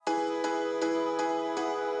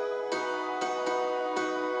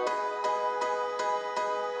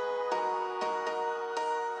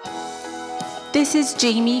This is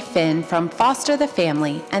Jamie Finn from Foster the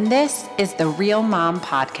Family, and this is the Real Mom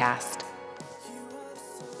Podcast.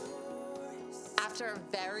 After a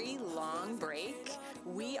very long break,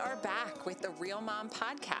 we are back with the Real Mom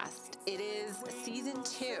Podcast. It is season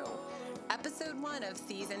 2, episode 1 of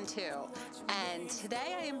season 2. And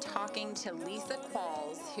today I am talking to Lisa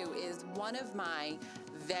Qualls, who is one of my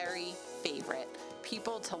very favorite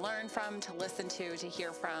people to learn from, to listen to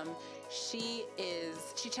hear from. She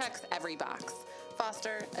checks every box.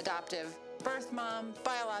 Foster, adoptive, birth mom,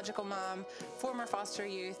 biological mom, former foster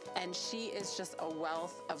youth, and she is just a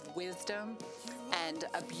wealth of wisdom and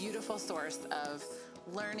a beautiful source of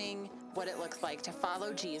learning what it looks like to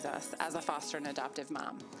follow Jesus as a foster and adoptive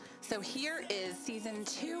mom. So here is season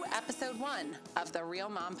 2, episode 1 of the Real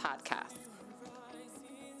Mom Podcast.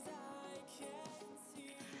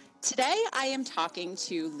 Today I am talking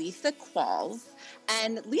to Lisa Qualls,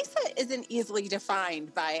 and Lisa isn't easily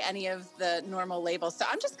defined by any of the normal labels. So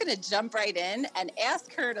I'm just going to jump right in and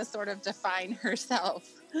ask her to sort of define herself.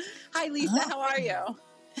 Hi, Lisa. How are you?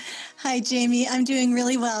 Hi, Jamie. I'm doing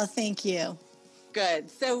really well. Thank you. Good.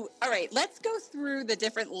 So, all right, let's go through the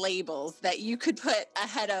different labels that you could put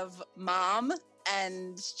ahead of mom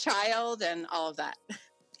and child and all of that.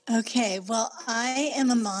 Okay. Well, I am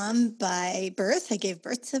a mom by birth. I gave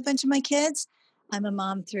birth to a bunch of my kids. I'm a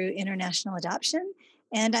mom through international adoption,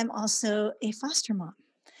 and I'm also a foster mom.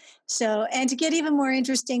 So, and to get even more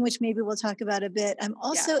interesting, which maybe we'll talk about a bit, I'm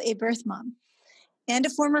also a birth mom and a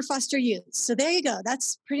former foster youth. So there you go.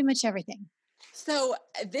 That's pretty much everything. So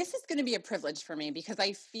this is going to be a privilege for me because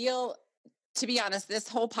I feel, to be honest, this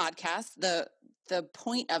whole podcast, the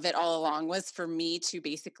point of it all along was for me to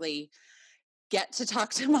basically get to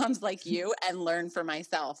talk to moms like you and learn for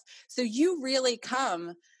myself. So you really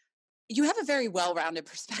you have a very well-rounded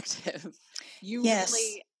perspective. You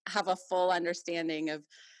really have a full understanding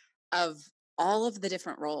of all of the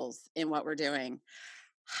different roles in what we're doing.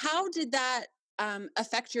 How did that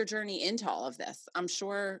affect your journey into all of this? I'm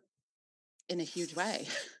sure in a huge way.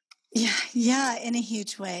 Yeah, in a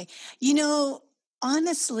huge way. You know,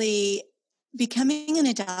 honestly, becoming an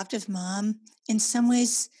adoptive mom in some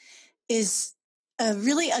ways is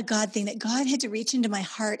really a God thing, that God had to reach into my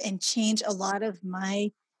heart and change a lot of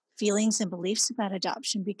my feelings and beliefs about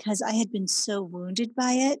adoption because I had been so wounded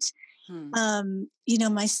by it.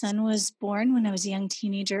 My son was born when I was a young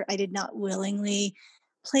teenager. I did not willingly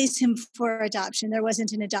place him for adoption. There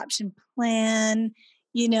wasn't an adoption plan.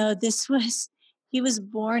 He was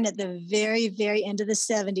born at the very, very end of the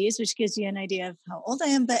 70s, which gives you an idea of how old I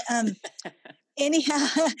am. But anyhow,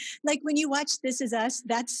 like when you watch This Is Us,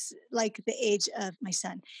 that's like the age of my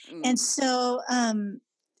son. And so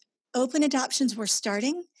open adoptions were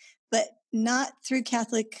starting, but not through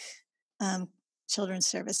Catholic um, children's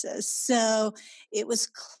services. So it was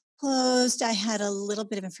closed. I had a little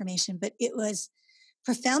bit of information, but it was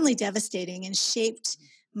profoundly devastating and shaped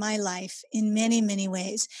my life in many, many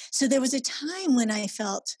ways. So there was a time when I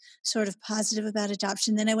felt sort of positive about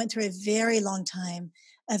adoption. Then I went through a very long time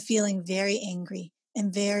of feeling very angry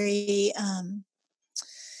and very,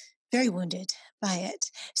 very wounded by it.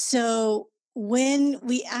 So when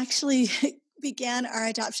we actually began our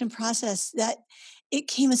adoption process, that it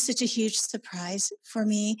came as such a huge surprise for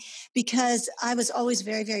me because I was always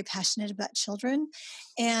very, very passionate about children.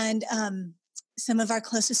 And some of our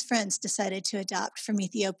closest friends decided to adopt from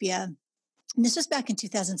Ethiopia. And this was back in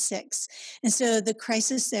 2006. And so the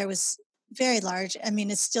crisis there was very large. I mean,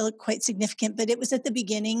 it's still quite significant, but it was at the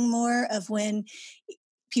beginning more of when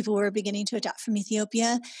people were beginning to adopt from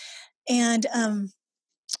Ethiopia. And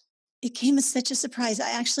it came as such a surprise.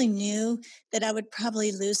 I actually knew that I would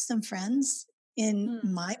probably lose some friends in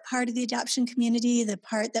my part of the adoption community, the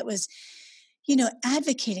part that was,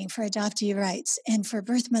 advocating for adoptee rights and for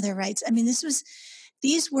birth mother rights. I mean,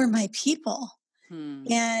 these were my people.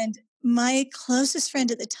 And my closest friend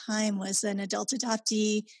at the time was an adult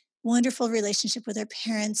adoptee, wonderful relationship with her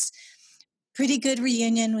parents, pretty good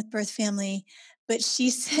reunion with birth family. But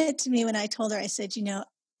she said to me when I told her, I said,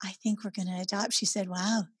 I think we're going to adopt. She said,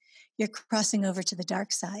 wow, you're crossing over to the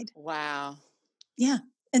dark side. Wow. Yeah.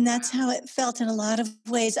 And that's how it felt in a lot of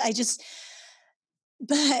ways.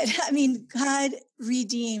 But I mean, God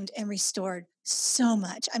redeemed and restored so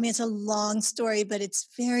much. I mean, it's a long story, but it's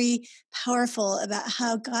very powerful about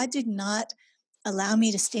how God did not allow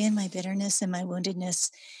me to stay in my bitterness and my woundedness.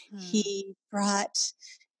 He brought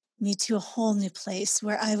me to a whole new place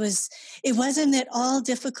where it wasn't at all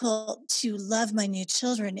difficult to love my new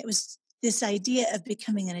children. It was this idea of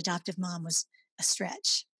becoming an adoptive mom was a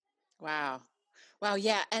stretch. Wow. Wow.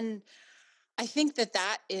 Yeah. And I think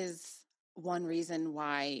that is one reason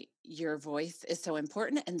why your voice is so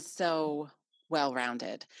important and so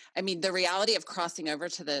well-rounded. I mean, the reality of crossing over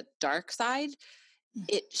to the dark side,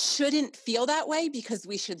 it shouldn't feel that way because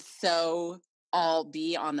we should so all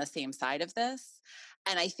be on the same side of this.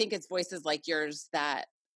 And I think it's voices like yours that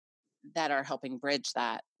are helping bridge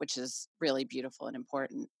that, which is really beautiful and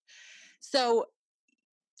important. So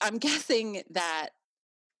I'm guessing that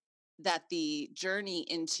the journey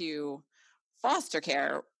into foster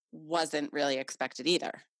care wasn't really expected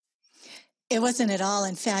either. It wasn't at all.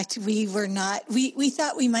 In fact, we were not, we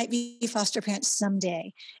thought we might be foster parents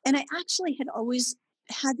someday. And I actually had always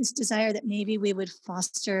had this desire that maybe we would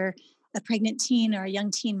foster a pregnant teen or a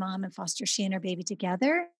young teen mom and foster she and her baby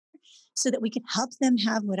together so that we could help them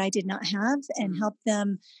have what I did not have and help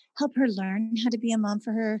her learn how to be a mom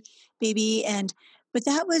for her baby. And but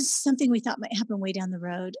that was something we thought might happen way down the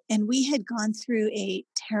road. And we had gone through a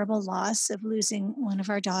terrible loss of losing one of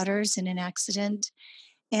our daughters in an accident.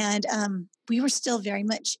 And we were still very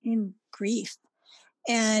much in grief.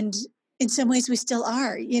 And in some ways, we still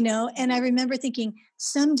are, you know. And I remember thinking,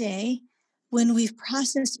 someday, when we've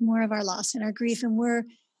processed more of our loss and our grief and we're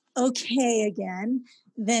okay again,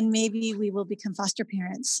 then maybe we will become foster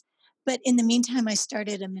parents. But in the meantime, I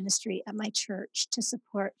started a ministry at my church to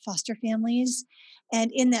support foster families.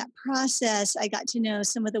 And in that process, I got to know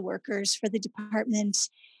some of the workers for the department.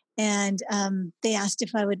 And they asked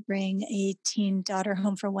if I would bring a teen daughter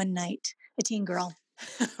home for one night, a teen girl.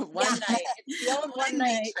 One night. It's the old one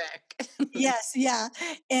night trick. Yes, yeah.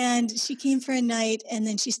 And she came for a night and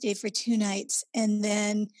then she stayed for 2 nights and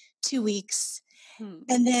then 2 weeks.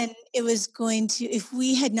 And then it was going to, if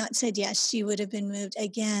we had not said yes, she would have been moved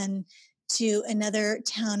again to another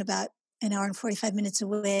town about an hour and 45 minutes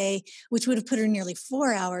away, which would have put her nearly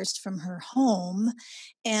 4 hours from her home.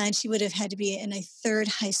 And she would have had to be in a third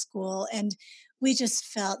high school. And we just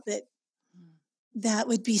felt that that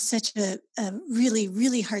would be such a really,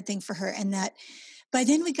 really hard thing for her. And that by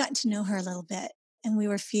then we got to know her a little bit and we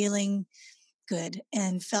were feeling good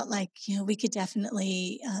and felt like, you know, we could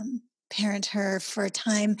definitely parent her for a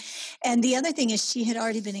time. And the other thing is she had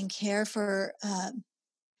already been in care for,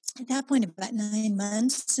 at that point, about 9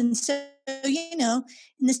 months. And so, you know,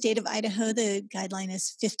 in the state of Idaho, the guideline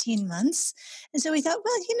is 15 months. And so we thought,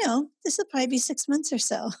 well, you know, this will probably be 6 months or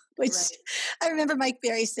so, which Right. I remember Mike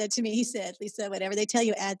Berry said to me, he said, Lisa, whatever they tell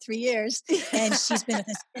you, add 3 years. And she's been with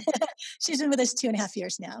us, she's been with us 2.5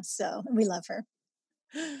 years now. So we love her.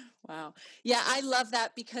 Wow. Yeah, I love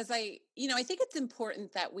that because I think it's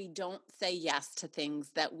important that we don't say yes to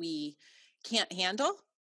things that we can't handle,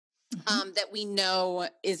 Mhm. that we know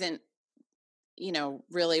isn't,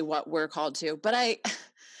 really what we're called to. But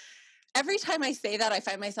every time I say that, I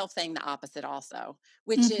find myself saying the opposite also,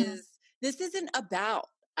 which Mhm. is this isn't about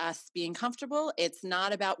us being comfortable. It's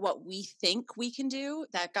not about what we think we can do,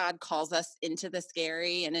 that God calls us into the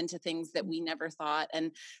scary and into things that we never thought.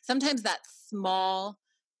 And sometimes that small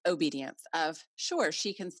obedience of, sure,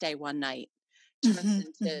 she can stay one night turns Mhm.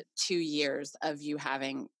 into 2 years of you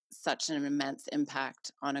having such an immense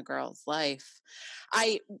impact on a girl's life.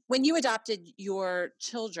 When you adopted your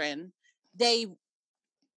children, they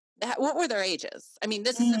what were their ages? I mean,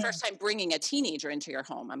 this is the Mm. first time bringing a teenager into your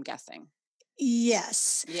home, I'm guessing.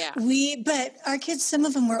 Yes, Yeah. but our kids, some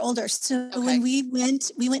of them were older. So when Okay. we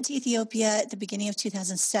went to Ethiopia at the beginning of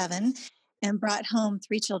 2007 and brought home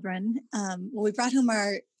 3 children. Well, we brought home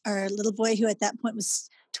our little boy who at that point was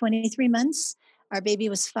 23 months. Our baby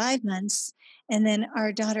was 5 months. And then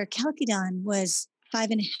our daughter Kalkidon was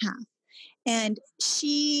 5.5. And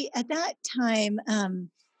she, at that time,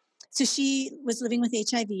 so she was living with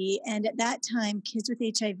HIV, and at that time, kids with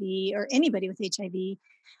HIV or anybody with HIV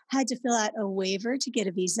had to fill out a waiver to get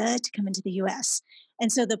a visa to come into the US. And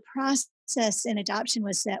so the process in adoption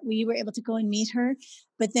was that we were able to go and meet her,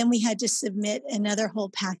 but then we had to submit another whole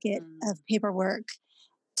packet Mm. of paperwork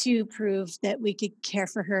to prove that we could care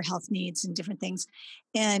for her health needs and different things.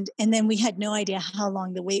 And then we had no idea how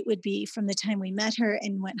long the wait would be from the time we met her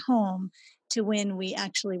and went home to when we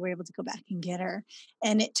actually were able to go back and get her.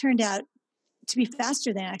 And it turned out to be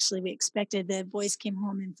faster than actually we expected. The boys came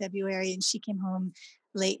home in February and she came home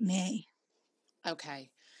late May.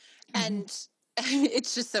 Okay. Mhm. And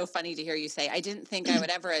it's just so funny to hear you say, I didn't think I would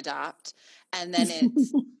ever adopt. And then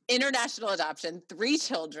it's international adoption, 3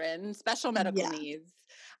 children, special medical Yeah, needs.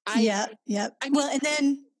 I, yeah, yeah. I mean, Well, and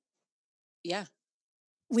then yeah.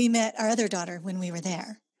 we met our other daughter when we were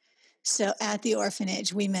there. So at the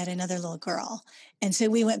orphanage, we met another little girl. And so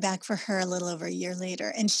we went back for her a little over a year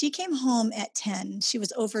later. And she came home at 10. She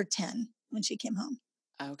was over 10 when she came home.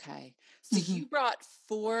 Okay. So Hmm. you brought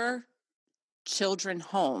 4 children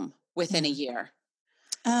home within a Hmm. year.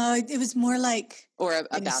 It was more like, Or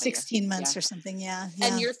about a year? 16 Yeah. months or something. Yeah.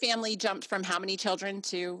 And Yeah. your family jumped from how many children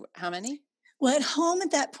to how many? Well, at home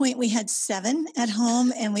at that point, we had 7 at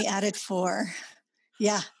home and we added 4.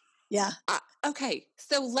 Yeah. Yeah. Okay.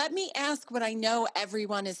 So let me ask what I know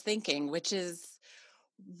everyone is thinking, which is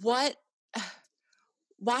what,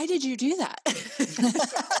 why did you do that? I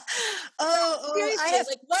Seriously, have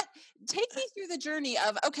like what, take me through the journey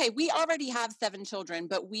of, okay, we already have 7 children,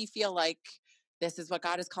 but we feel like this is what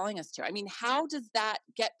God is calling us to. I mean, how does that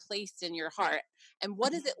get placed in your heart? And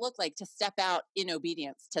what does it look like to step out in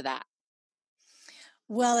obedience to that?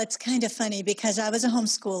 Well, it's kind of funny because I was a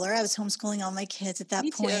homeschooler. I was homeschooling all my kids at that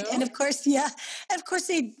Me point. too. And of course, yeah. And of course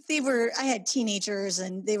they were I had teenagers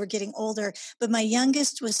and they were getting older, but my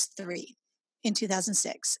youngest was 3 in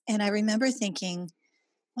 2006. And I remember thinking,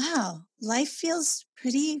 wow, life feels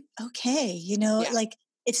pretty okay. Yeah. Like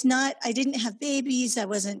it's not I didn't have babies. I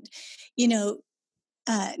wasn't, you know,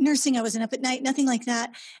 nursing. I wasn't up at night, nothing like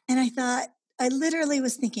that. And I thought, I literally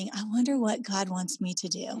was thinking, I wonder what God wants me to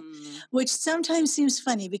do, Mm. which sometimes seems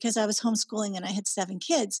funny because I was homeschooling and I had 7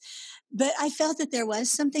 kids. But I felt that there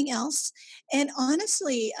was something else. And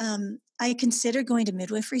honestly, I considered going to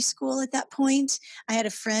midwifery school at that point. I had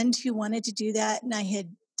a friend who wanted to do that, and I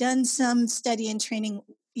had done some study and training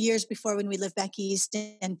years before when we lived back east.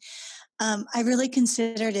 And I really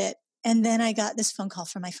considered it. And then I got this phone call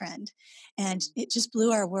from my friend, and it just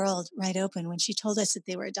blew our world right open when she told us that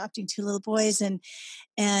they were adopting 2 little boys. And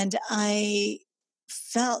I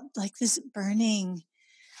felt like this burning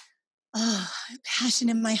passion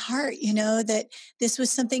in my heart, that this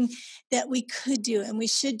was something that we could do and we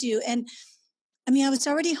should do. And I mean, I was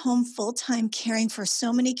already home full time caring for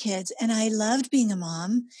so many kids, and I loved being a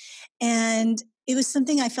mom. And it was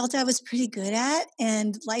something I felt I was pretty good at,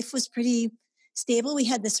 and life was pretty stable. We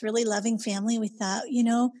had this really loving family. We thought,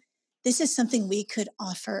 this is something we could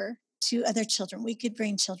offer to other children. We could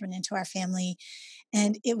bring children into our family,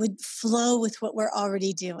 and it would flow with what we're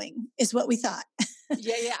already doing, is what we thought.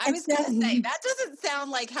 Yeah, yeah. I And was so, going to say that doesn't sound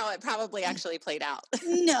like how it probably actually played out.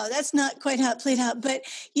 no, that's not quite how it played out. But,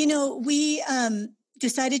 we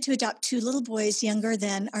decided to adopt 2 little boys younger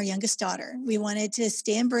than our youngest daughter. We wanted to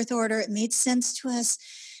stay in birth order. It made sense to us.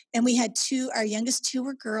 And we had 2, our youngest 2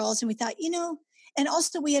 were girls. And we thought, and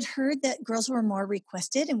also we had heard that girls were more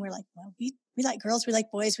requested. And we're like, well, we like girls, we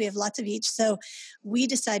like boys, we have lots of each. So we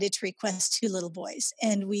decided to request 2 little boys.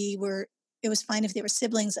 And it was fine if they were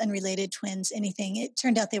siblings, unrelated, twins, anything. It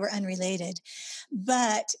turned out they were unrelated.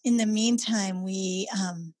 But in the meantime, we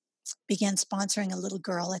began sponsoring a little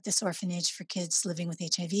girl at this orphanage for kids living with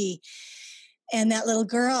HIV. And that little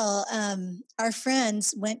girl, our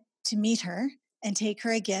friends went to meet her and take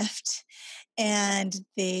her a gift. And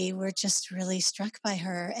they were just really struck by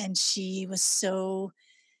her. And she was so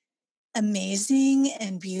amazing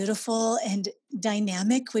and beautiful and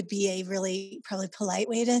dynamic, would be a really probably polite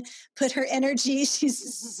way to put her energy. She's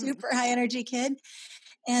a super high energy kid.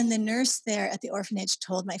 And the nurse there at the orphanage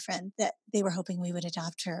told my friend that they were hoping we would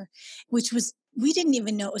adopt her, which was, we didn't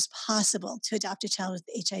even know it was possible to adopt a child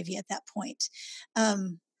with HIV at that point.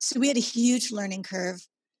 So we had a huge learning curve.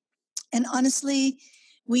 And honestly,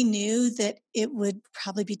 we knew that it would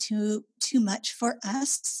probably be too much for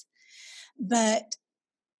us, but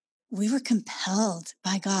we were compelled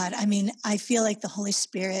by God. I mean, I feel like the Holy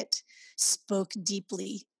Spirit spoke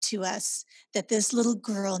deeply to us that this little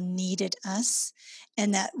girl needed us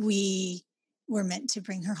and that we were meant to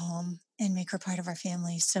bring her home and make her part of our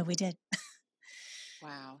family. So we did.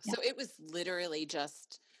 Wow. Yeah, So it was literally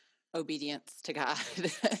just obedience to God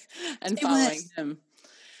and it following was. him.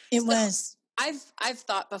 It So was. I've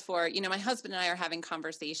thought before, my husband and I are having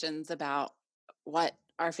conversations about what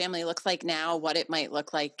our family looks like now, what it might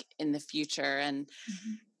look like in the future.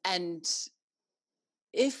 Mhm. And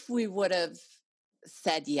if we would have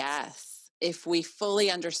said yes, if we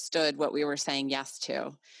fully understood what we were saying yes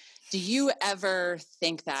to, do you ever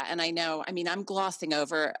think that? And I mean, I'm glossing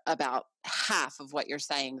over about half of what you're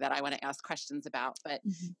saying that I want to ask questions about, but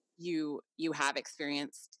Mhm. you have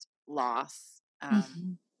experienced loss,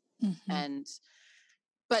 Mhm. Mhm. and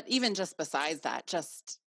but even just besides that,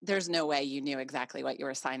 just there's no way you knew exactly what you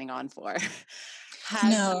were signing on for. have you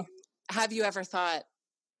No. have you ever thought,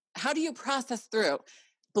 how do you process through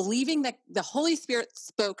believing that the Holy Spirit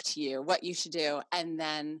spoke to you what you should do, and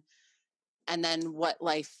then what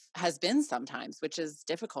life has been sometimes, which is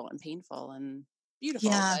difficult and painful and beautiful,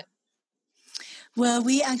 Yeah. but Well,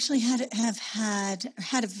 we actually have had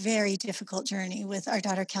a very difficult journey with our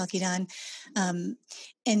daughter Calcadon, and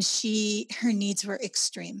her needs were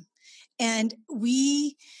extreme, and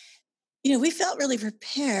we We felt really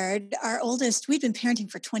prepared. Our oldest, we'd been parenting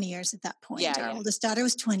for 20 years at that point. Yeah, Our yeah. oldest daughter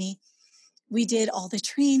was 20. We did all the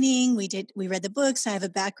training. We read the books. I have a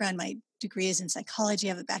background. My degree is in psychology.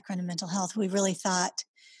 I have a background in mental health. We really thought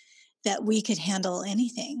that we could handle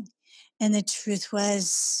anything. And the truth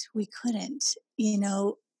was we couldn't,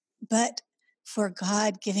 but for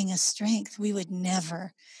God giving us strength, we would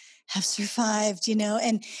never have survived,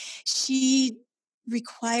 and she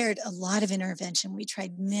required a lot of intervention. We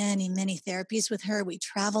tried many, many therapies with her. We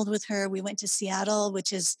traveled with her. We went to Seattle,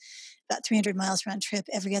 which is about 300 miles round trip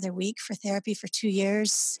every other week for therapy for 2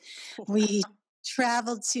 years. We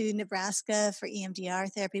traveled to Nebraska for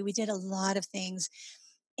EMDR therapy. We did a lot of things.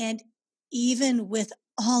 And even with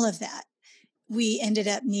all of that, we ended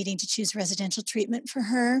up needing to choose residential treatment for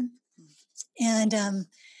her. And,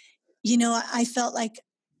 I felt like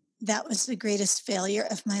that was the greatest failure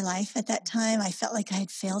of my life at that time. I felt like I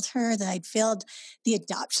had failed her, that I'd failed the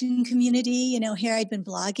adoption community. Here I'd been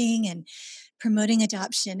blogging and promoting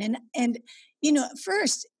adoption. And at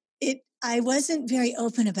first I wasn't very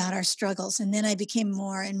open about our struggles. And then I became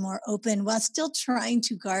more and more open while still trying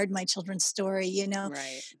to guard my children's story.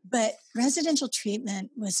 Right. But residential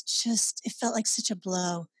treatment was it felt like such a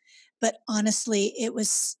blow. But honestly, it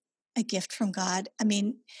was a gift from God. I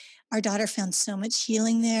mean, our daughter found so much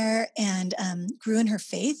healing there and grew in her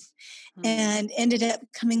faith and ended up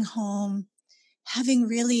coming home having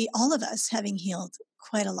really all of us having healed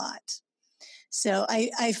quite a lot. So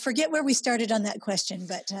I forget where we started on that question,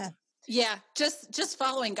 but Yeah, just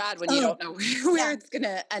following God when you don't know where it's going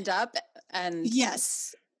to end up. And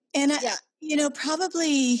yes. And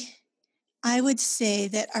probably I would say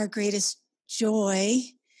that our greatest joy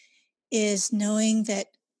is knowing that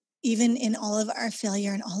even in all of our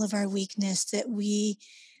failure and all of our weakness, that we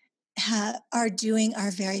are doing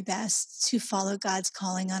our very best to follow God's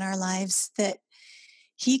calling on our lives, that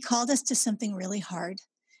He called us to something really hard.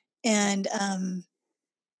 And,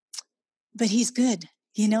 but He's good,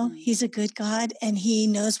 He's a good God, and He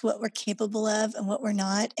knows what we're capable of and what we're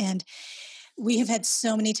not. And we have had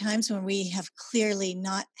so many times when we have clearly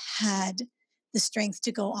not had the strength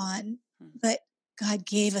to go on, but God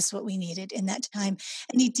gave us what we needed in that time.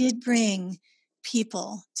 And He did bring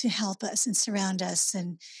people to help us and surround us.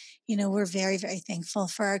 And, we're very, very thankful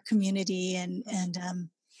for our community and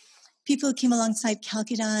people who came alongside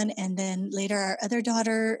Calcadon. And then later our other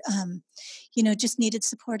daughter, just needed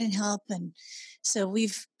support and help. And so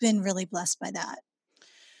we've been really blessed by that.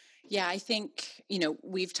 Yeah, I think,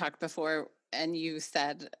 we've talked before and you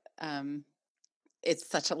said, it's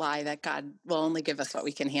such a lie that God will only give us what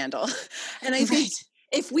we can handle. And I think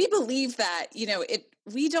if we believe that,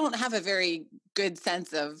 we don't have a very good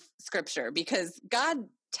sense of scripture, because God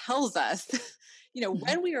tells us,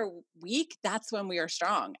 when we are weak, that's when we are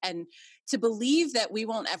strong. And to believe that we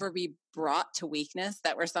won't ever be brought to weakness,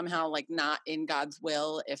 that we're somehow like not in God's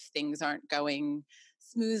will if things aren't going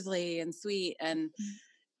smoothly and sweet. And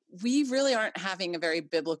we really aren't having a very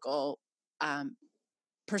biblical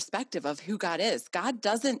perspective of who God is. God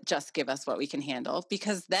doesn't just give us what we can handle,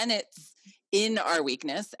 because then it's in our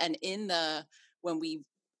weakness and when we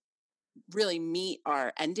really meet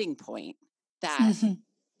our ending point that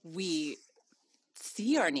we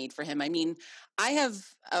see our need for Him. I mean, I have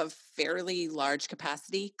a fairly large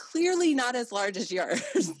capacity, clearly not as large as yours,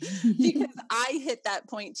 because I hit that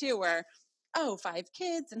point too where, 5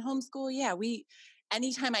 kids and homeschool. Yeah,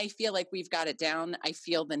 anytime I feel like we've got it down, I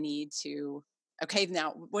feel the need to, okay,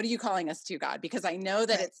 now what are you calling us to, God? Because I know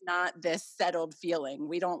that it's not this settled feeling.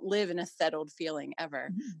 We don't live in a settled feeling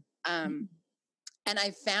ever. And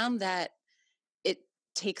I found that it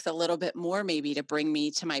takes a little bit more maybe to bring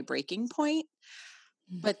me to my breaking point,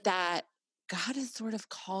 but that God has sort of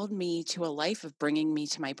called me to a life of bringing me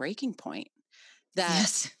to my breaking point.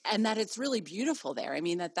 And that it's really beautiful there. I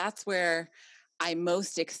mean, that's where I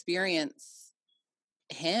most experience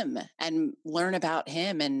Him and learn about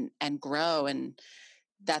Him and grow, and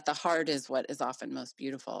that the heart is what is often most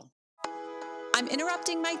beautiful. I'm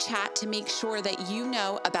interrupting my chat to make sure that you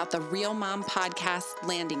know about the Real Mom Podcast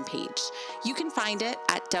landing page. You can find it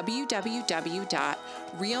at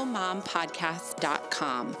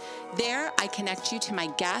www.realmompodcast.com. There, I connect you to my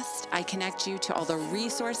guest. I connect you to all the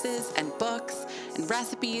resources and books and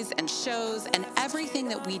recipes and shows and everything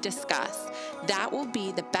that we discuss. That will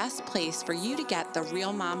be the best place for you to get the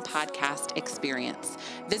Real Mom Podcast experience.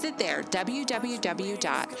 Visit there,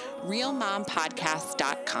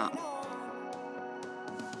 www.realmompodcast.com.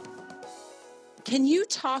 Can you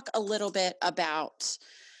talk a little bit about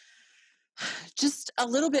Just a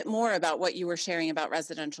little bit more about what you were sharing about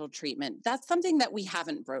residential treatment. That's something that we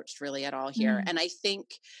haven't broached really at all here. Mm, And I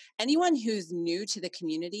think anyone who's new to the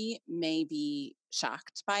community may be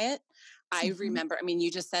shocked by it. I mhm. remember, I mean, you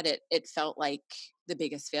just said it felt like the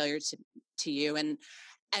biggest failure to you. And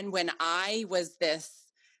when I was this,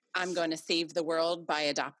 I'm going to save the world by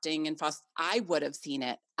adopting and foster, I would have seen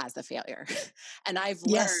it as a failure. And I've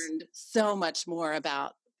Yes. learned so much more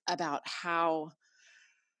about how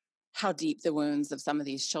deep the wounds of some of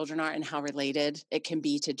these children are and how related it can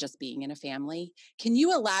be to just being in a family. Can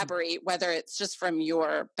you elaborate, whether it's just from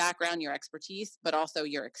your background, your expertise, but also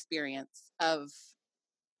your experience of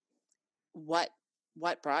what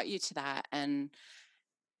what brought you to that and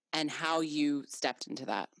how you stepped into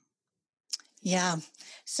that? Yeah.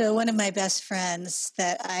 So one of my best friends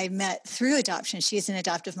that I met through adoption, she's an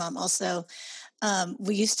adoptive mom also.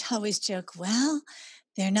 We used to always joke, well,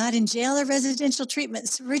 they're not in jail or residential treatment,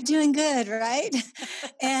 so we're doing good, right?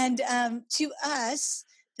 And to us,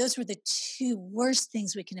 those were the two worst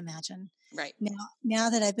things we can imagine. Right. Now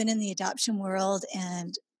that I've been in the adoption world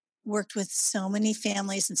and worked with so many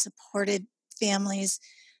families and supported families,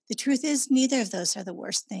 the truth is neither of those are the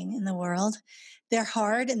worst thing in the world. They're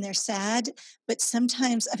hard and they're sad, but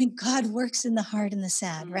sometimes, I mean, God works in the hard and the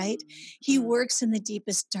sad, right? Mm, He mm, works in the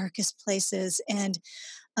deepest, darkest places. And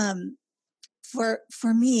um,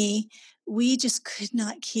 for me, we just could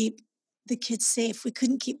not keep the kids safe. We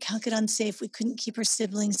couldn't keep Calcadon safe. We couldn't keep her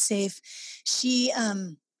siblings safe. She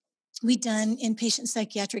we'd done inpatient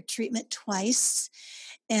psychiatric treatment twice,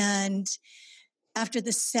 and after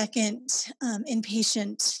the second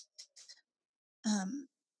inpatient um,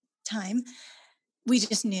 time, we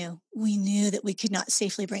knew that we could not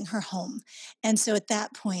safely bring her home, and so at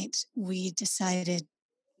that point, we decided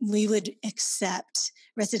we would accept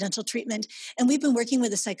residential treatment. And we've been working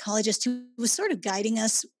with a psychologist who was sort of guiding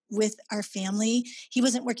us with our family. He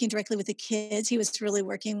wasn't working directly with the kids, he was really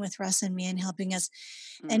working with Russ and me and helping us.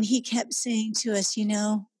 And mm, he kept saying to us,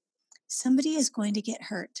 somebody is going to get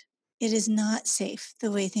hurt. It is not safe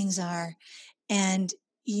the way things are. And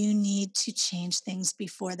you need to change things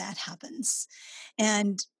before that happens.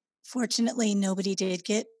 And fortunately, nobody did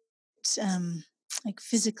get um, like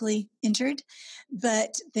physically injured,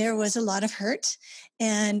 but there was a lot of hurt.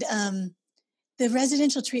 And the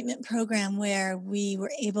residential treatment program where we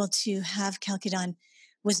were able to have Calcadon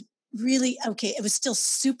was really okay. It was still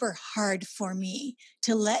super hard for me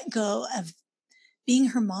to let go of being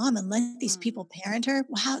her mom and let these people mm, parent her.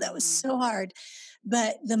 Wow, that was mm, so hard.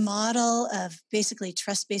 But the model of basically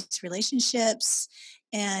trust based relationships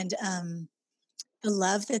and the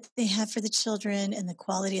love that they have for the children and the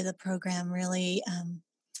quality of the program really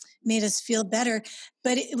made us feel better.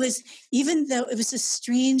 But it was, even though it was the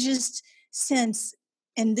strangest sense,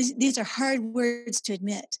 and these are hard words to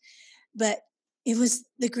admit, but it was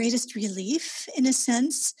the greatest relief in a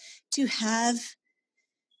sense to have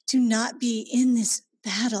to not be in this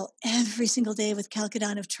battle every single day with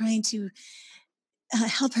Calcadon of trying to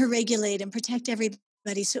help her regulate and protect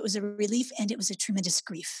everybody. So it was a relief and it was a tremendous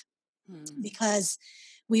grief mm. because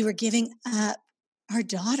we were giving up our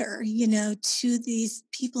daughter, to these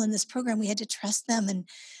people in this program. We had to trust them. And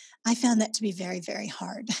I found that to be very, very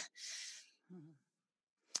hard. Mm.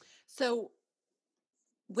 So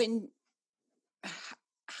when h-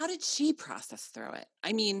 how did she process through it?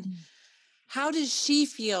 I mean, how does she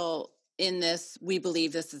feel in this? We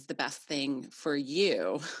believe this is the best thing for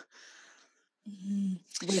you Mhm.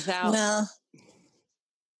 without, Well,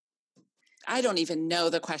 I don't even know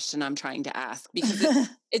the question I'm trying to ask because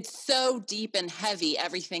it's so deep and heavy,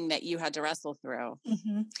 everything that you had to wrestle through.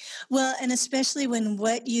 mhm. Well, and especially when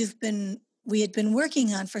we had been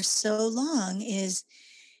working on for so long is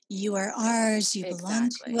you are ours, you belong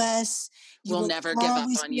to Exactly. us, you We'll will never give up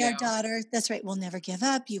always on be our you. daughter. That's right, we'll never give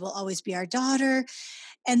up. You will always be our daughter.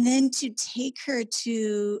 And then to take her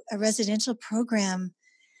to a residential program,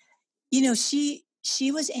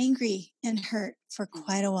 she was angry and hurt for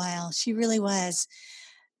quite a Mhm. while. She really was.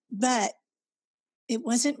 But it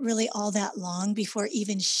wasn't really all that long before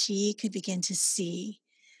even she could begin to see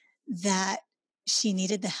that she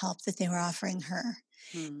needed the help that they were offering her.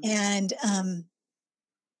 Hmm.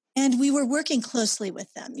 And we were working closely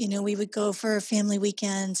with them. We would go for family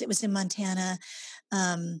weekends. It was in Montana,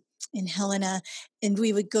 in Helena, and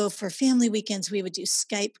we would go for family weekends. We would do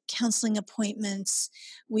Skype counseling appointments.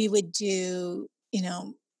 We would do,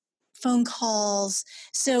 phone calls.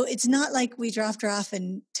 So it's not like we dropped her off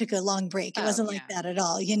and took a long break. It Oh, wasn't like yeah. that at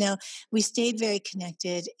all. We stayed very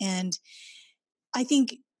connected. And I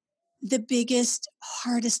think the biggest,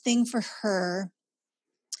 hardest thing for her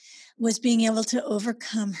was being able to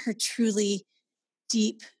overcome her truly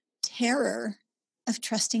deep, terror of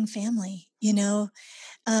trusting family.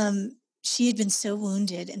 She had been so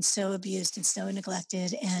wounded and so abused and so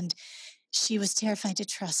neglected, and she was terrified to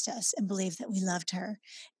trust us and believe that we loved her.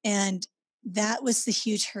 And that was the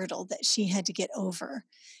huge hurdle that she had to get over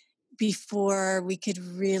before we could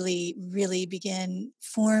really, really begin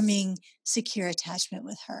forming secure attachment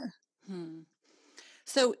with her. Hmm.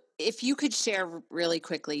 So if you could share really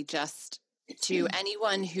quickly, just to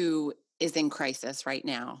anyone who is in crisis right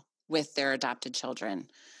now with their adopted children,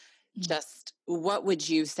 just what would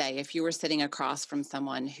you say if you were sitting across from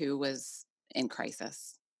someone who was in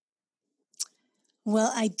crisis?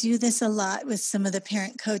 Well, I do this a lot with some of the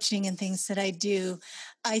parent coaching and things that I do.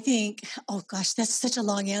 I think, oh gosh, that's such a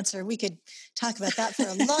long answer. We could talk about that for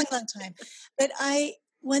a long, long time. But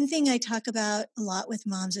one thing I talk about a lot with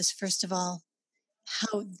moms is, first of all,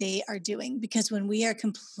 how they are doing. Because when we are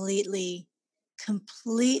completely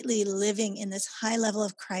living in this high level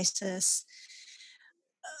of crisis,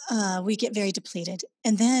 we get very depleted.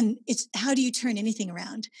 And then it's, how do you turn anything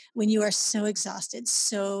around when you are so exhausted,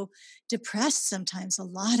 so depressed? Sometimes a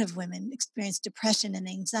lot of women experience depression and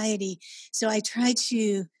anxiety. So I try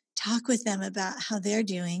to talk with them about how they're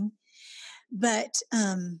doing. But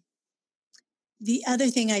the other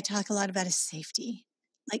thing I talk a lot about is safety.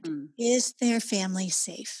 Like, Mm. is their family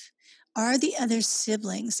safe? Are the other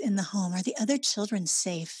siblings in the home, are the other children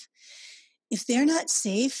safe? If they're not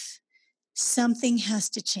safe, something has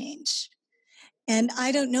to change. And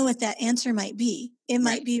I don't know what that answer might be. Right.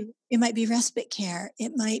 It might be respite care.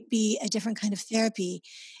 It might be a different kind of therapy.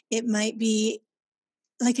 It might be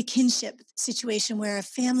like a kinship situation where a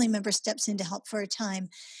family member steps in to help for a time.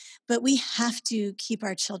 But we have to keep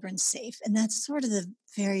our children safe. And that's sort of the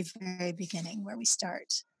very, very beginning where we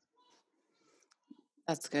start.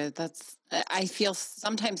 That's good. I feel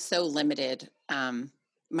sometimes so limited.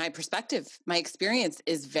 My perspective, my experience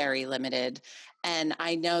is very limited. And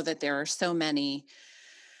I know that there are so many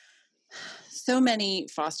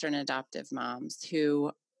foster and adoptive moms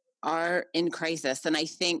who are in crisis. And I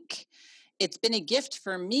think it's been a gift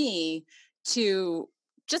for me to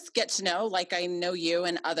just get to know, like I know you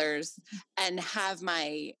and others, and have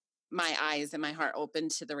my eyes and my heart open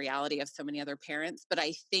to the reality of so many other parents. But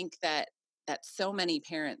I think that so many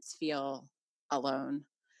parents feel alone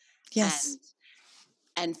Yes.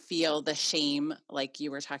 and feel the shame, like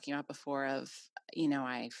you were talking about before, of,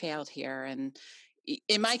 I failed here. And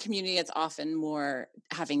in my community, it's often more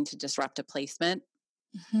having to disrupt a placement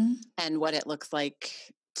Hmm. and what it looks like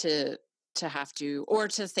to have to, or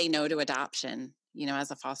to say no to adoption,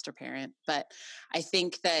 as a foster parent. But I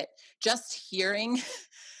think that just hearing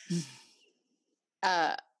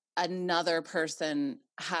uh, another person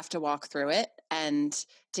have to walk through it, and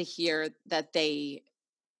to hear that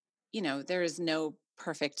there is no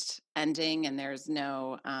perfect ending, and there's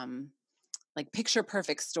no like picture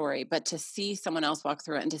perfect story, but to see someone else walk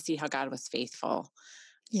through it and to see how God was faithful,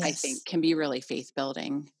 I Yes. think can be really faith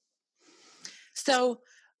building. So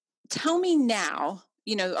tell me now,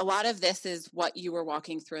 a lot of this is what you were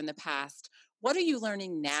walking through in the past. What are you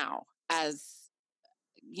learning now as,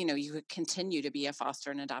 you continue to be a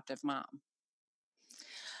foster and adoptive mom?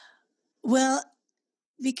 Well,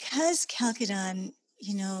 because Calcadon,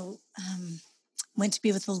 went to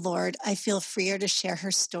be with the Lord, I feel freer to share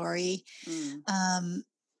her story Mm, um,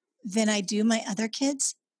 than I do my other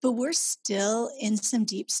kids. But we're still in some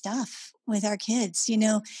deep stuff with our kids.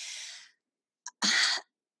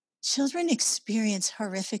 Children experience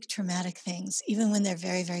horrific, traumatic things, even when they're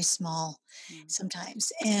very, very small mm.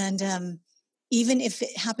 sometimes. And even if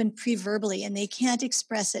it happened pre-verbally and they can't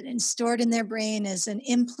express it and stored in their brain as an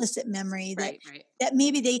implicit memory that, Right, right. that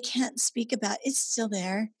maybe they can't speak about, it's still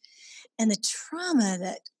there. And the trauma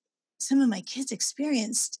that some of my kids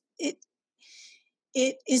experienced, it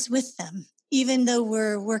is with them, even though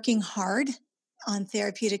we're working hard on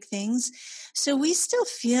therapeutic things. So we still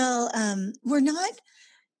feel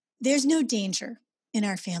there's no danger in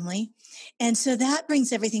our family. And so that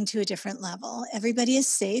brings everything to a different level. Everybody is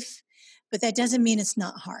safe, but that doesn't mean it's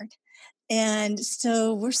not hard. And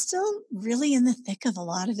so we're still really in the thick of a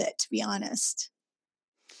lot of it, to be honest.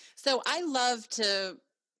 So I love to,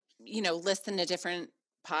 listen to different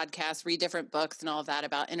podcasts, read different books and all of that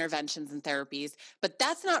about interventions and therapies, but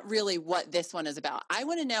that's not really what this one is about. I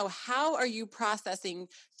want to know, how are you processing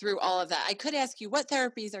through all of that? I could ask you, what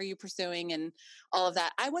therapies are you pursuing and all of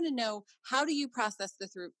that. I want to know, how do you process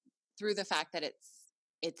through the fact that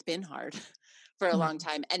it's been hard for a long Mhm.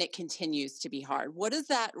 time and it continues to be hard? What does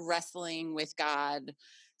that wrestling with God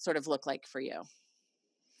sort of look like for you?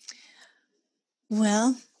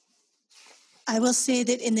 Well, I will say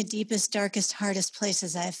that in the deepest, darkest, hardest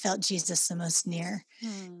places, I have felt Jesus the most near. You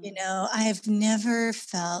Hmm. know, I have never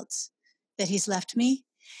felt that he's left me.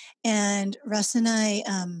 And Russ and I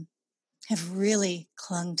have really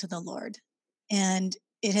clung to the Lord. And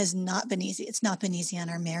it has not been easy. It's not been easy on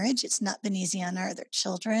our marriage. It's not been easy on our other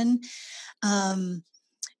children. Um,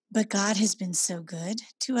 but God has been so good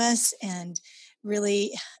to us. And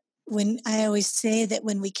really, when I always say that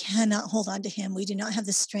when we cannot hold on to him, we do not have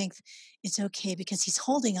the strength, it's okay because he's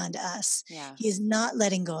holding on to us. He is Yes. not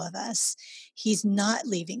letting go of us. He's not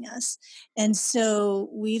leaving us. And so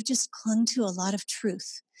we've just clung to a lot of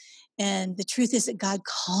truth. And the truth is that God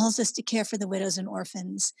calls us to care for the widows and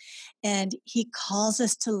orphans. And he calls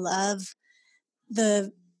us to love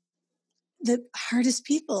the the hardest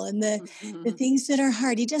people and the Mhm. things that are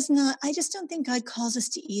hard. He does not, I just don't think God calls us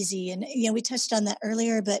to easy. And we touched on that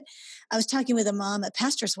earlier, but I was talking with a mom, a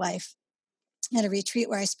pastor's wife, at a retreat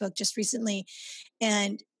where I spoke just recently,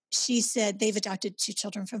 and she said they've adopted two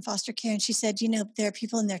children from foster care, and she said, there are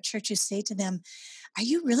people in their church who say to them, "Are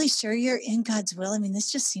you really sure you're in God's will? I mean,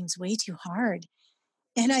 this just seems way too hard."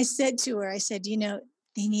 And I said to her, I said,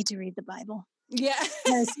 they need to read the Bible, Yeah.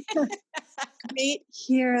 because great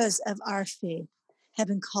heroes of our faith have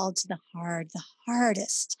been called to the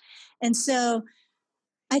hardest. And so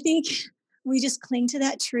I think we just cling to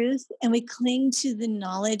that truth, and we cling to the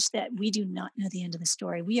knowledge that we do not know the end of the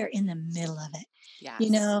story. We are in the middle of it, you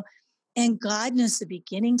Yes. know, and God knows the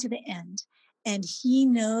beginning to the end. And he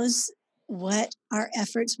knows what our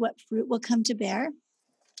efforts, what fruit will come to bear.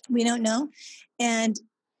 We don't know. And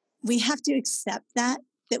we have to accept that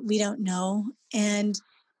we don't know, and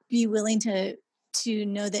be willing to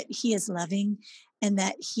know that he is loving, and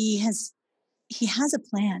that he has a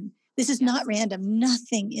plan. This is not Yes. random.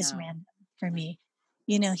 Nothing is No. random for Right. me.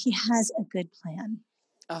 He has a good plan.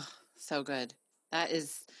 Oh, so good. That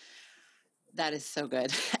is that is so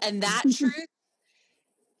good. And that truth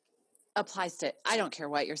applies to, I don't care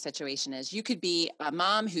what your situation is. You could be a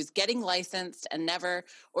mom who's getting licensed and never,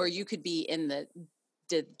 or you could be in the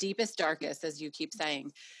deepest, darkest, as you keep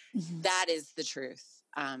saying. Mhm. That is the truth.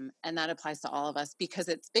 And that applies to all of us because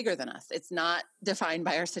it's bigger than us. It's not defined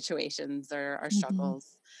by our situations or our Mhm.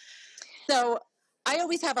 struggles. So I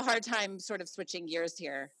always have a hard time sort of switching gears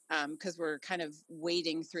here because we're kind of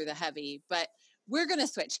wading through the heavy, but we're going to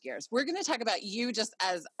switch gears. We're going to talk about you just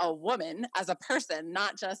as a woman, as a person,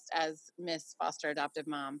 not just as Miss Foster Adoptive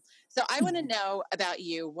Mom. So I want to Mhm. know about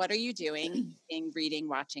you. What are you doing, eating, reading,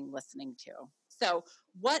 watching, listening to? So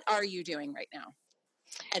what are you doing right now?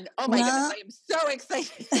 And oh my goodness, Well, I am so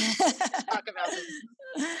excited to talk about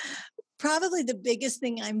this. probably the biggest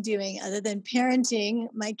thing I'm doing, other than parenting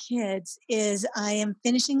my kids, is I am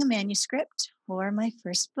finishing a manuscript for my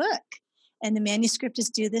first book. And the manuscript is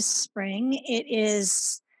due this spring. It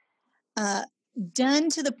is uh, done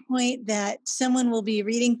to the point that someone will be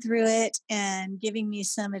reading through it and giving me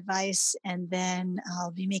some advice, and then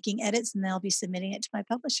I'll be making edits, and they'll be submitting it to my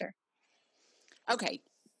publisher. Okay.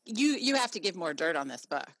 You have to give more dirt on this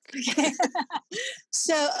book.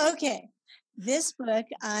 So, okay. This book,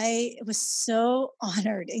 I was so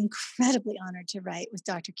honored, incredibly honored to write with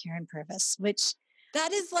Dr. Karen Purvis, which,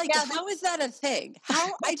 That is like, yeah, how is that a thing?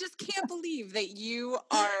 How, I just can't believe that you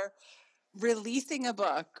are releasing a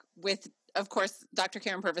book with, of course, Dr.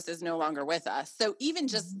 Karen Purvis is no longer with us. So even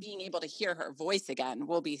just Mhm. being able to hear her voice again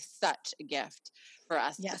will be such a gift for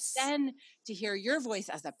us. But Yes. then to hear your voice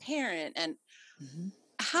as a parent, and Mhm.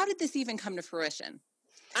 how did this even come to fruition?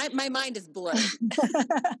 My mind is blown.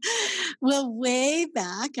 Well, way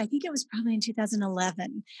back, I think it was probably in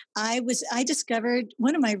 2011, I discovered,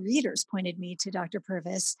 one of my readers pointed me to Dr.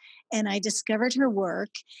 Purvis, and I discovered her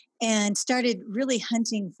work and started really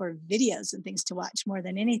hunting for videos and things to watch more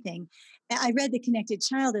than anything. I read The Connected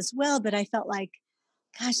Child as well, but I felt like,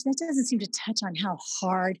 gosh, that doesn't seem to touch on how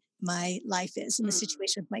hard my life is and the Mm.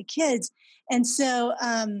 situation with my kids. And so,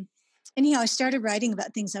 anyhow, I started writing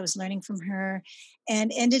about things I was learning from her,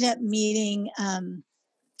 and ended up meeting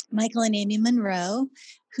Michael and Amy Monroe,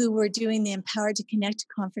 who were doing the Empowered to Connect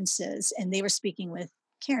conferences, and they were speaking with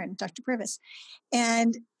Karen, Dr. Purvis.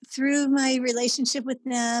 And through my relationship with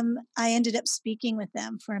them, I ended up speaking with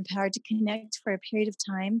them for Empowered to Connect for a period of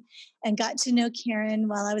time, and got to know Karen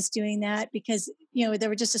while I was doing that, because, there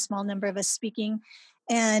were just a small number of us speaking.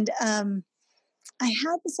 And I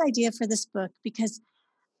had this idea for this book because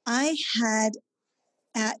I had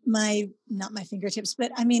at my, not my fingertips,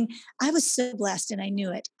 but I mean, I was so blessed, and I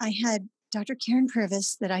knew it. I had Dr. Karen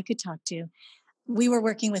Purvis that I could talk to. We were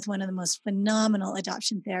working with one of the most phenomenal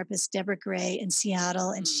adoption therapists, Deborah Gray, in Seattle,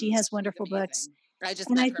 and she has She's wonderful books. amazing. I just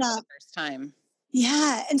And met I her for the thought, first time.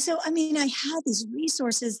 Yeah. And so, I mean, I had these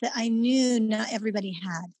resources that I knew not everybody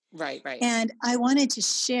had. Right, right. And I wanted to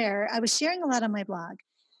share. I was sharing a lot on my blog,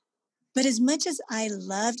 but as much as I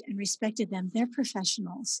loved and respected them, they're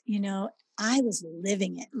professionals. I was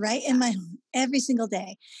living it right in my home every single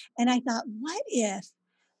day. And I thought, what if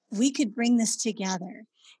we could bring this together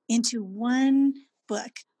into one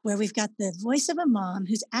book where we've got the voice of a mom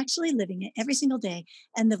who's actually living it every single day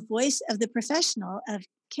and the voice of the professional of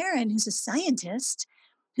Karen, who's a scientist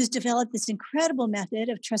who's developed this incredible method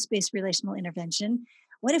of trust based relational intervention.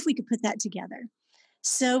 What if we could put that together?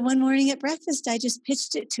 So one morning at breakfast, I just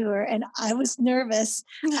pitched it to her and I was nervous.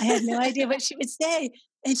 I had no idea what she would say.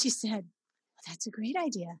 And she said, well, that's a great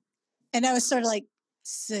idea. And I was sort of like,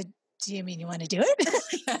 so do you mean you want to do it?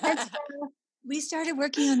 And so we started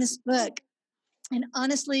working on this book. And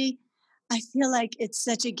honestly, I feel like it's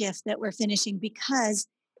such a gift that we're finishing because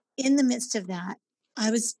in the midst of that,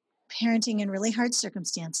 I was parenting in really hard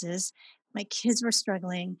circumstances. My kids were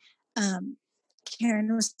struggling. Um,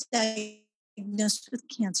 Karen was diagnosed with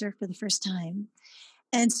cancer for the first time.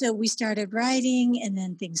 And so we started writing, and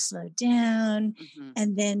then things slowed down. Mhm.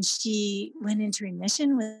 And then she went into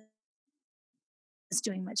remission, was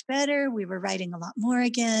doing much better. We were writing a lot more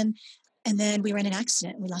again. And then we were in an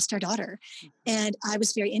accident. We lost our daughter. Mhm. And I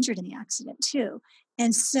was very injured in the accident too.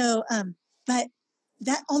 And so, but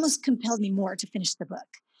that almost compelled me more to finish the book.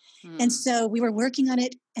 And Mm. so we were working on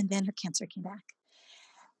it, and then her cancer came back.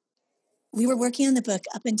 We were working on the book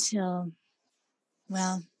up until,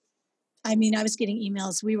 well, I mean, I was getting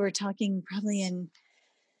emails. We were talking probably in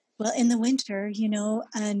the winter,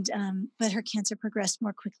 and but her cancer progressed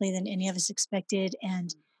more quickly than any of us expected,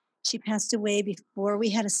 and she passed away before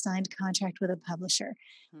we had a signed contract with a publisher,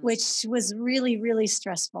 Mm. which was really, really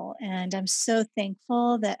stressful. And I'm so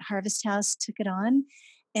thankful that Harvest House took it on,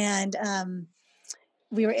 and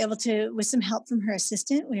we were able to, with some help from her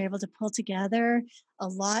assistant, we were able to pull together a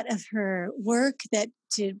lot of her work that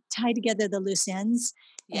to tie together the loose ends.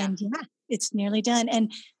 Yeah. And yeah, it's nearly done.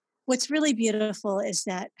 And what's really beautiful is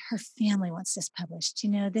that her family wants this published.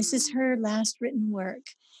 This is Mm. her last written work.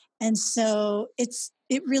 And so it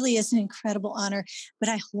really is an incredible honor, but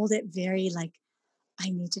I hold it very like I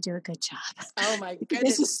need to do a good job. Oh my This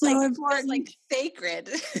goodness. is so Feels important. like sacred.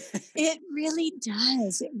 It really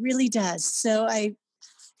does. It really does. So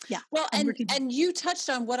yeah, Well, I'm and working hard. and you touched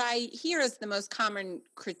on what I hear is the most common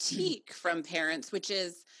critique from parents, which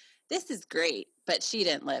is this is great, but she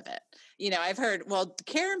didn't live it. I've heard, well,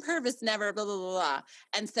 Karen Purvis never blah blah blah blah.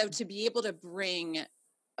 And so to be able to bring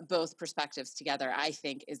both perspectives together, I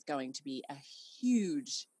think is going to be a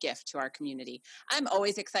huge gift to our community. I'm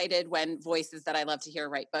always excited when voices that I love to hear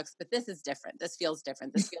write books, but this is different. This feels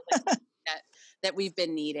different. This feels like that we've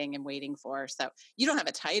been needing and waiting for. So you don't have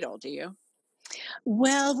a title, do you?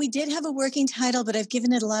 Well, we did have a working title, but I've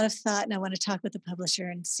given it a lot of thought, and I want to talk with the publisher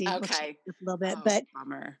and see. We'll change Okay. it up a little bit. Oh, But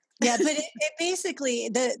bummer. yeah, but it basically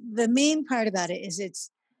the main part about it is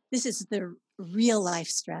this is the real life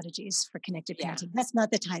strategies for connected Yeah. parenting. That's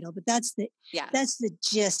not the title, but Yes. that's the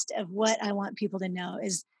gist of what I want people to know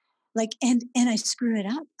is like and I screw it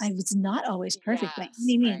up. I was not always perfect by Yes.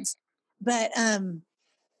 any Right. means. But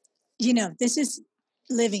this is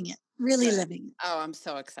living it, really Good. living it. Oh, I'm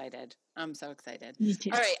so excited. I'm so excited. Me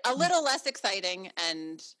too. All right. A Yeah. little less exciting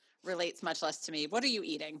and relates much less to me. What are you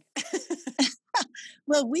eating?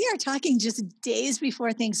 Well, we are talking just days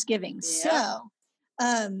before Thanksgiving. Yep. So,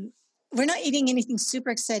 um, we're not eating anything super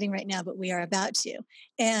exciting right now, but we are about to.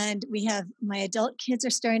 And we have my adult kids are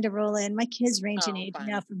starting to roll in. My kids range in Oh, age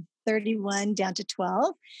now fun. from 31 down to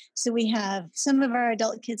 12. So we have some of our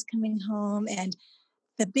adult kids coming home. And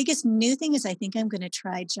the biggest new thing is I think I'm going to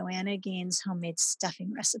try Joanna Gaines' homemade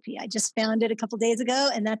stuffing recipe. I just found it a couple days ago,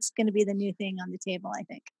 and that's going to be the new thing on the table, I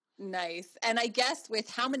think. Nice. And I guess with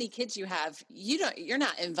how many kids you have, you're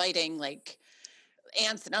not inviting like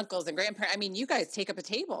aunts and uncles and grandparents. I mean, you guys take up a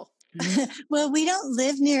table. Well, we don't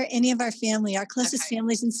live near any of our family. Our closest Okay.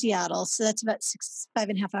 family's in Seattle, so that's about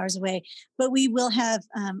 5.5 hours away. But we will have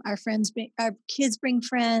our our kids bring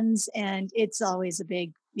friends, and it's always a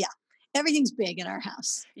big, yeah. Everything's big in our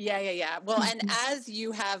house. Yeah, yeah, yeah. Well, and Mhm. as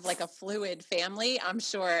you have like a fluid family, I'm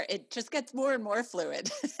sure it just gets more and more fluid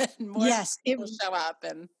and more Yes, people show up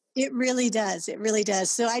and it really does. It really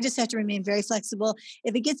does. So I just have to remain very flexible.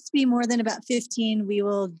 If it gets to be more than about 15, we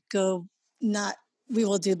will go not. We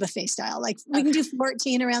will do buffet style. Like we can okay. do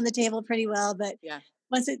 14 around the table pretty well, but Yeah.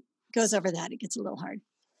 once it goes over that, it gets a little hard.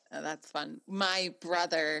 That's fun. My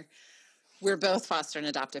brother, we're both foster and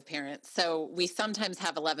adoptive parents. So we sometimes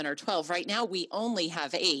have 11 or 12. Right now, we only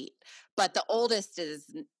have 8, but the oldest is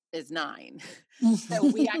is 9. So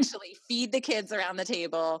we actually feed the kids around the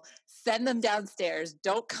table, send them downstairs,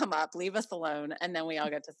 don't come up, leave us alone. And then we all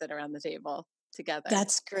get to sit around the table together.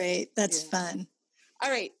 That's great. That's Yeah. fun. All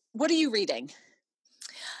right. What are you reading?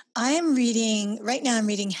 Right now I'm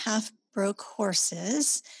reading Half Broke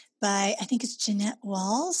Horses by, I think it's Jeanette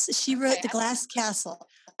Walls. She wrote The Glass Castle.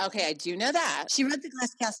 Okay, I do know that. She wrote The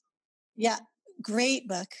Glass Castle. Yeah, great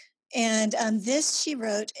book. And this she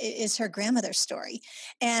wrote is her grandmother's story.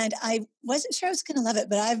 And I wasn't sure I was going to love it,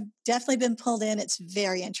 but I've definitely been pulled in. It's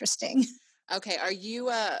very interesting. Okay, are you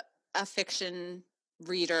a fiction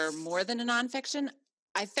reader more than a nonfiction?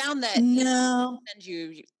 I found that No. send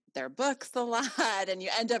you their books a lot and you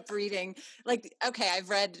end up reading like, okay, I've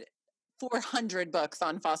read 400 books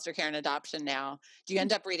on foster care and adoption now. Do you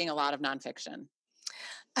end up reading a lot of nonfiction?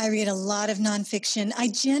 I read a lot of nonfiction. I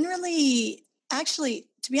generally, actually,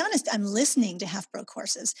 to be honest, I'm listening to Half Broke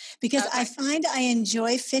Horses because I find I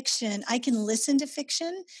enjoy fiction. I can listen to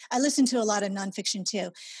fiction. I listen to a lot of nonfiction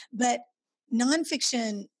too, but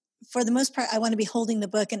nonfiction, for the most part, I want to be holding the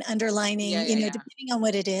book and underlining, depending on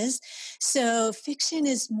what it is. So fiction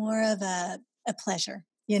is more of a pleasure,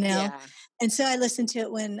 Yeah. And so I listen to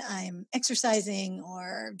it when I'm exercising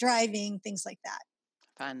or driving, things like that.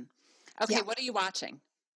 Fun. Okay, What are you watching?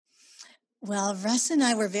 Well, Russ and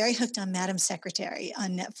I were very hooked on Madam Secretary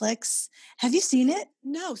on Netflix. Have you seen it?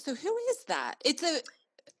 No. So who is that?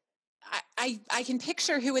 I can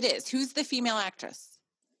picture who it is. Who's the female actress?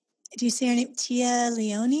 Do you see her name? Tia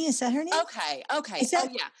Leone? Is that her name? Okay.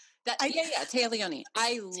 Tia Leone.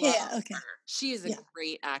 I love her. She is a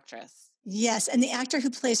great actress. Yes. And the actor who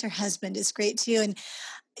plays her husband is great too. And,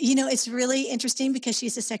 it's really interesting because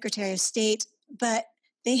she's a Secretary of State, but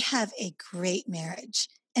they have a great marriage.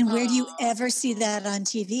 And where do you ever see that on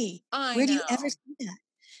TV? Where do you ever see that?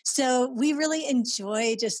 So we really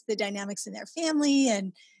enjoy just the dynamics in their family.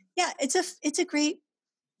 And yeah, it's a great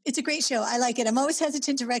show. I like it. I'm always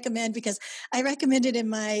hesitant to recommend because I recommended in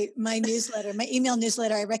my newsletter, my email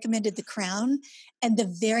newsletter, I recommended The Crown, and the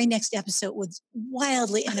very next episode was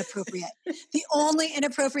wildly inappropriate. The only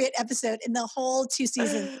inappropriate episode in the whole 2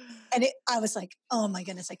 seasons. And I was like, oh my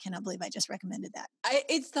goodness, I cannot believe I just recommended that.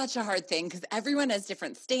 It's such a hard thing because everyone has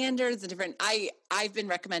different standards and different. I've been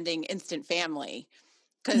recommending Instant Family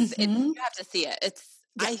because you have to see it.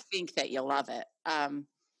 I think that you'll love it.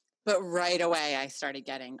 But right away, I started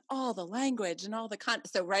getting all the language and all the content.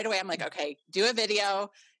 So right away, I'm like, okay, do a video.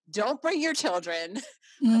 Don't bring your children.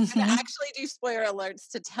 I'm going to actually do spoiler alerts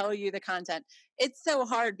to tell you the content. It's so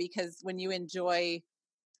hard because when you enjoy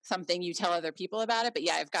something, you tell other people about it. But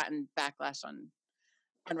yeah, I've gotten backlash on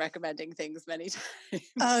recommending things many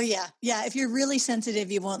times. Oh yeah. Yeah. If you're really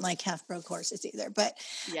sensitive, you won't like Half Broke Horses either. But,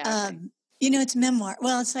 yeah, it's memoir.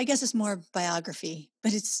 Well, I guess it's more biography,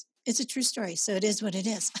 but it's a true story. So it is what it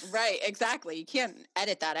is. Right. Exactly. You can't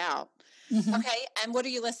edit that out. Okay. And what are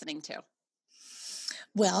you listening to?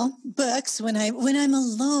 Well, books. When I'm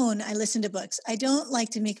alone, I listen to books. I don't like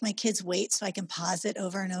to make my kids wait so I can pause it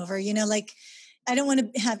over and over. I don't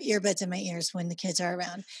want to have earbuds in my ears when the kids are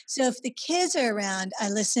around. So if the kids are around, I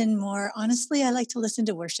listen more. Honestly, I like to listen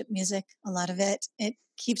to worship music, a lot of it. It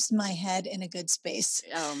keeps my head in a good space.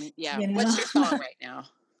 Yeah. What's your song right now?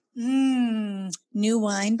 New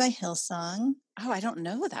Wine by Hillsong. Oh, I don't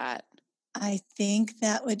know that. I think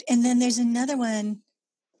that would, and then there's another one.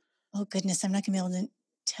 Oh goodness, I'm not going to be able to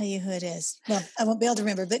tell you who it is. Well, I won't be able to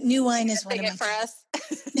remember, but New Wine is one of my for us.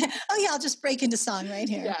 Oh yeah, I'll just break into song right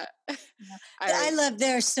here. Yeah. Right.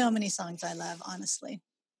 There are so many songs I love, honestly.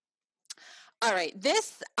 All right.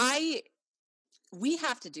 We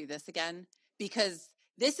have to do this again because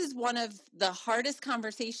this is one of the hardest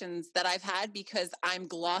conversations that I've had because I'm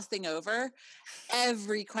glossing over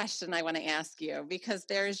every question I want to ask you because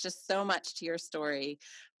there is just so much to your story.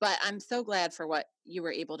 But I'm so glad for what you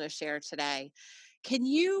were able to share today. Can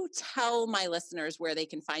you tell my listeners where they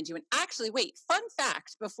can find you? And actually, wait, fun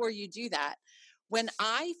fact before you do that. When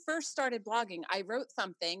I first started blogging, I wrote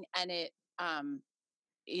something and it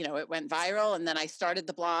went viral and then I started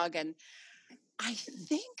the blog and I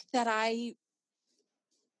think that I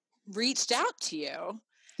reached out to you.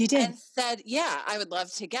 You did. And said, yeah, I would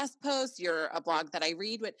love to guest post. You're a blog that I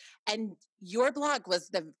read with. And your blog was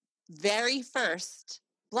the very first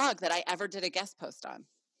blog that I ever did a guest post on.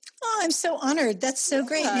 Oh, I'm so honored. That's so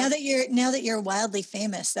great. Now that you're wildly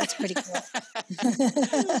famous, that's pretty cool.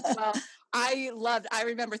 Well, I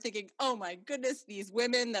remember thinking, oh my goodness, these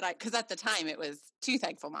women because at the time it was Two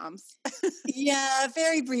Thankful Moms. Yeah,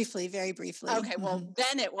 very briefly. Okay, well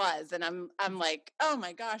then it was, and I'm like, oh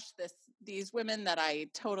my gosh, these women that I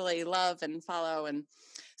totally love and follow, and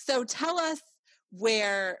so tell us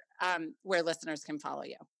where listeners can follow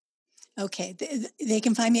you. Okay. They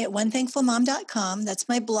can find me at onethankfulmom.com. That's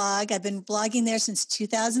my blog. I've been blogging there since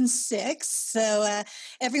 2006. So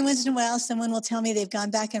every once in a while, someone will tell me they've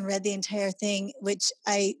gone back and read the entire thing, which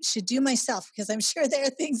I should do myself because I'm sure there are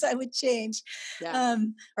things I would change Yeah.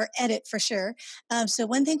 or edit for sure. So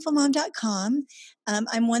onethankfulmom.com.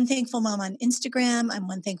 I'm One Thankful Mom on Instagram. I'm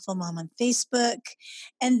One Thankful Mom on Facebook.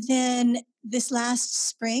 And then this last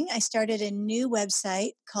spring, I started a new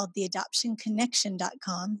website called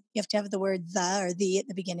theadoptionconnection.com. You have to have the word the or the at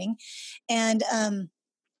the beginning. And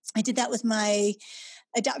I did that with my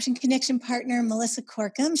Adoption Connection partner, Melissa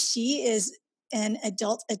Corkum. She is an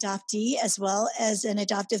adult adoptee as well as an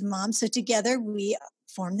adoptive mom. So together we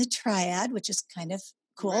form the triad, which is kind of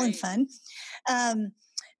cool and Right. fun.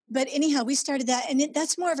 But anyhow, we started that, and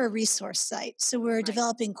that's more of a resource site. So we're Right.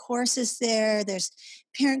 developing courses there. There's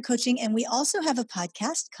parent coaching, and we also have a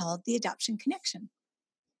podcast called The Adoption Connection.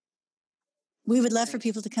 We would love for Great.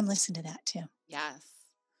 people to come listen to that too. Yes.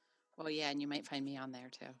 Well, yeah, and you might find me on there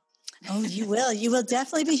too. Oh, you will. You will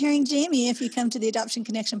definitely be hearing Jamie if you come to the Adoption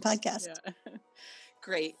Connection podcast. Yeah.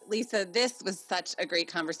 Great. Lisa, this was such a great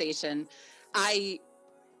conversation. I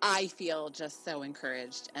feel just so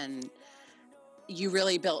encouraged, and you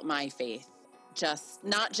really built my faith,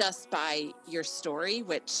 not just by your story,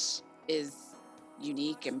 which is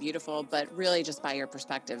unique and beautiful, but really just by your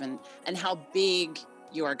perspective and how big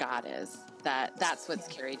your God is. That's what's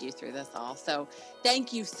carried you through this all. So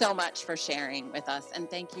thank you so much for sharing with us, and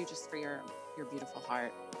thank you just for your beautiful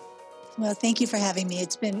heart. Well, thank you for having me.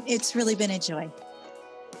 It's really been a joy.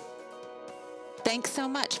 Thanks so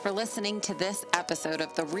much for listening to this episode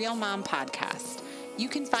of the Real Mom Podcast. You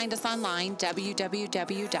can find us online,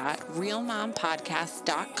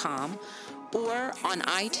 www.realmompodcast.com, or on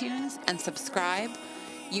iTunes, and subscribe.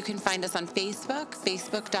 You can find us on Facebook,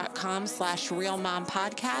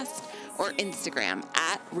 facebook.com/realmompodcast, or Instagram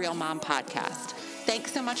 @realmompodcast.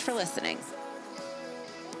 Thanks so much for listening.